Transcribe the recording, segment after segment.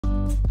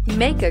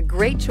Make a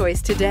great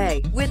choice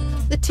today with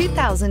the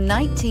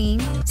 2019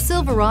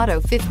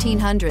 Silverado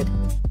 1500.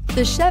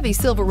 The Chevy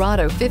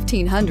Silverado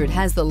 1500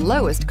 has the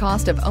lowest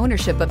cost of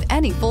ownership of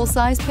any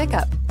full-size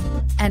pickup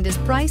and is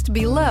priced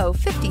below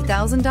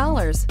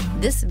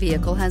 $50,000. This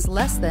vehicle has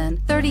less than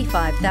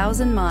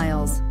 35,000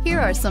 miles. Here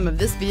are some of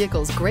this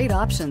vehicle's great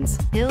options: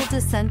 hill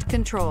descent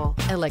control,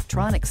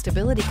 electronic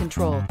stability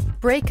control,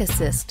 brake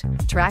assist,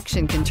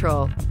 traction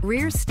control,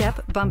 rear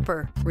step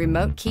bumper,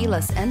 remote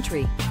keyless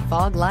entry,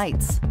 fog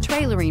lights,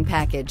 trailering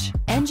package,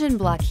 engine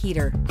block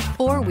heater,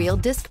 four-wheel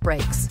disc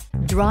brakes.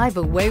 Drive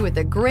away with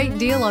a great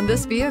deal on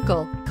this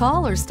vehicle.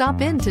 Call or stop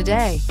in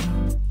today.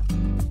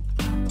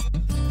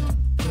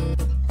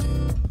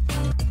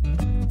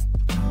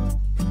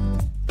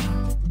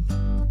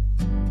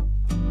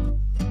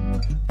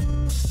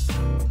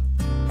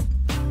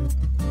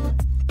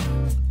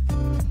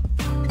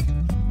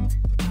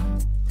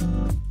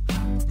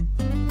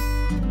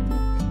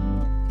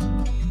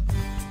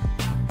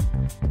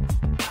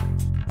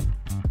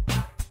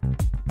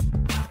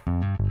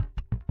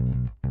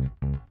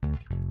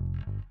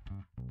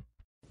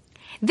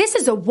 This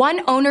is a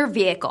one-owner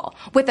vehicle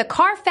with a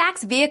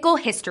Carfax Vehicle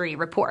History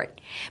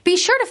Report. Be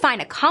sure to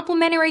find a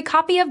complimentary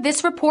copy of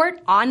this report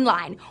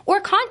online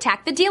or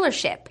contact the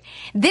dealership.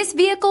 This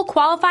vehicle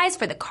qualifies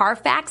for the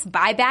Carfax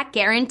Buyback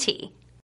Guarantee.